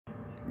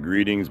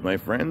Greetings, my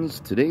friends.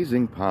 Today's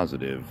Ink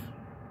Positive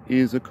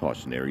is a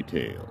cautionary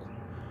tale.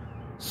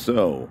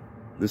 So,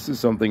 this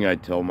is something I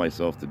tell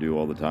myself to do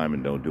all the time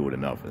and don't do it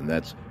enough, and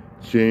that's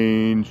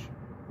change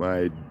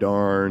my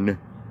darn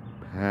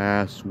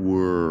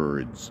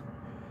passwords.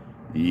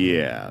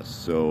 Yeah,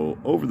 so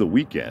over the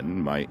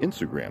weekend, my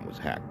Instagram was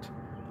hacked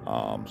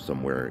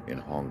somewhere in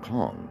Hong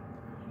Kong.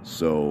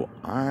 So,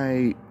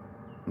 I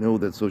know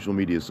that social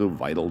media is so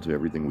vital to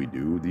everything we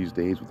do these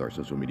days with our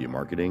social media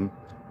marketing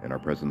and our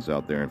presence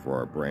out there and for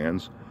our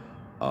brands.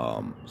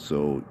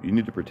 So you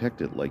need to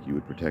protect it like you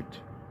would protect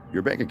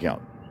your bank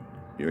account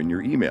and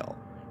your email.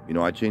 You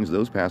know, I change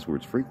those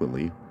passwords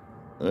frequently.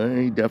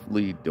 I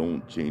definitely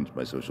don't change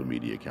my social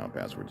media account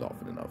passwords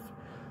often enough.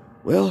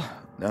 Well,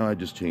 now I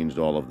just changed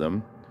all of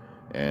them,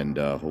 and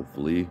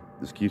hopefully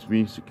this keeps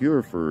me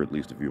secure for at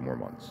least a few more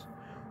months.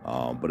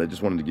 But I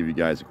just wanted to give you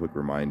guys a quick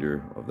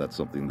reminder of that's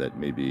something that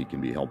maybe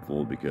can be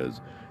helpful,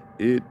 because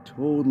it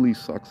totally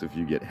sucks if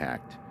you get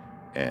hacked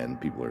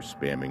and people are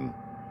spamming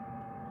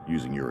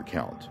using your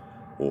account,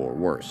 or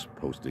worse,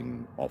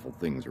 posting awful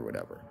things or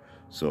whatever.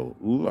 So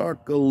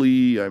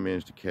luckily I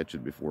managed to catch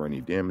it before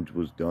any damage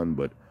was done,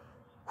 but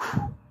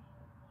whew,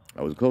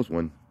 that was a close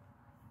one.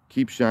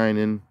 Keep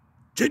shining.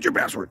 Change your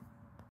password.